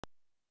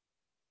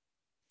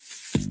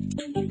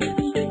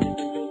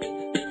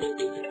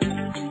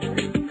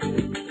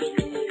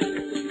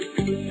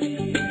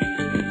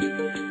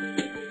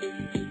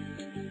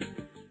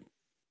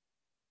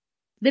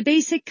The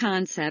basic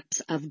concepts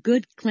of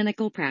good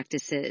clinical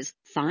practices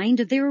find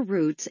their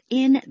roots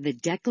in the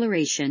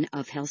Declaration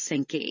of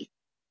Helsinki.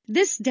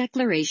 This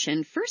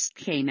declaration first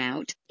came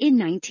out in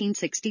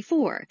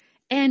 1964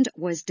 and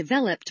was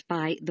developed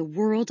by the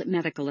World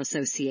Medical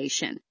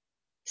Association.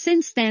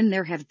 Since then,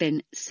 there have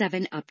been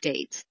 7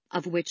 updates,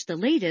 of which the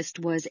latest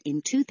was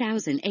in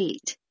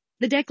 2008.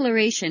 The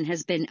declaration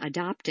has been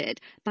adopted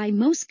by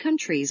most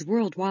countries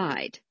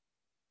worldwide.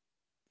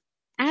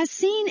 As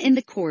seen in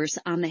the course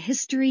on the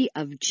history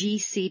of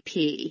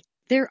GCP,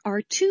 there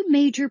are 2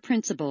 major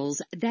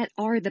principles that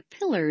are the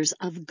pillars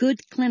of good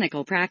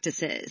clinical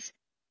practices: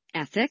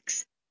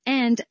 ethics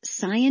and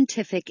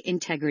scientific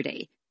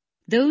integrity.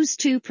 Those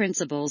 2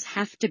 principles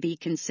have to be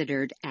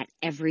considered at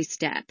every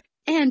step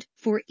and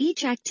for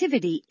each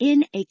activity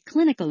in a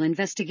clinical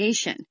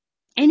investigation.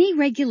 Any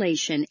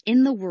regulation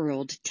in the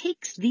world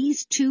takes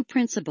these 2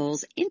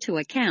 principles into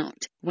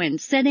account when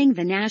setting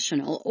the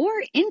national or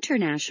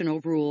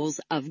international rules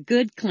of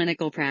good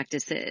clinical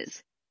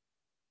practices.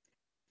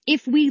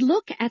 If we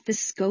look at the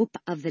scope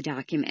of the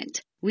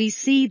document, we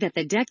see that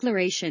the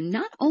declaration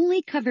not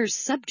only covers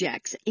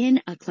subjects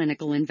in a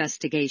clinical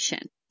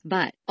investigation,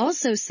 but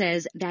also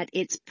says that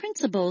its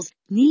principles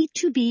need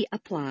to be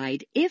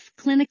applied if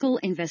clinical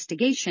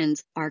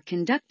investigations are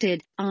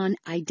conducted on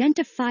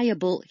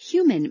identifiable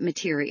human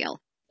material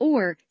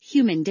or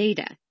human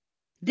data.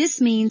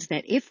 This means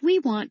that if we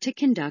want to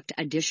conduct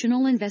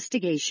additional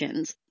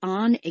investigations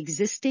on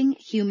existing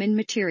human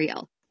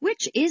material,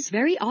 which is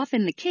very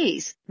often the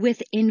case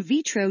with in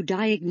vitro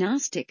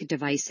diagnostic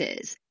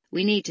devices,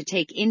 we need to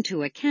take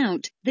into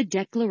account the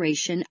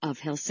Declaration of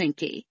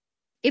Helsinki.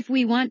 If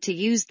we want to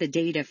use the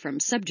data from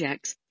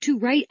subjects to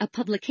write a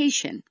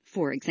publication,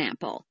 for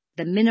example,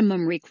 the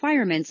minimum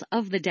requirements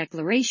of the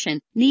declaration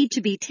need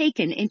to be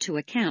taken into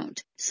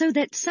account so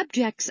that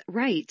subjects'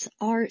 rights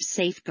are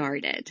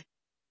safeguarded.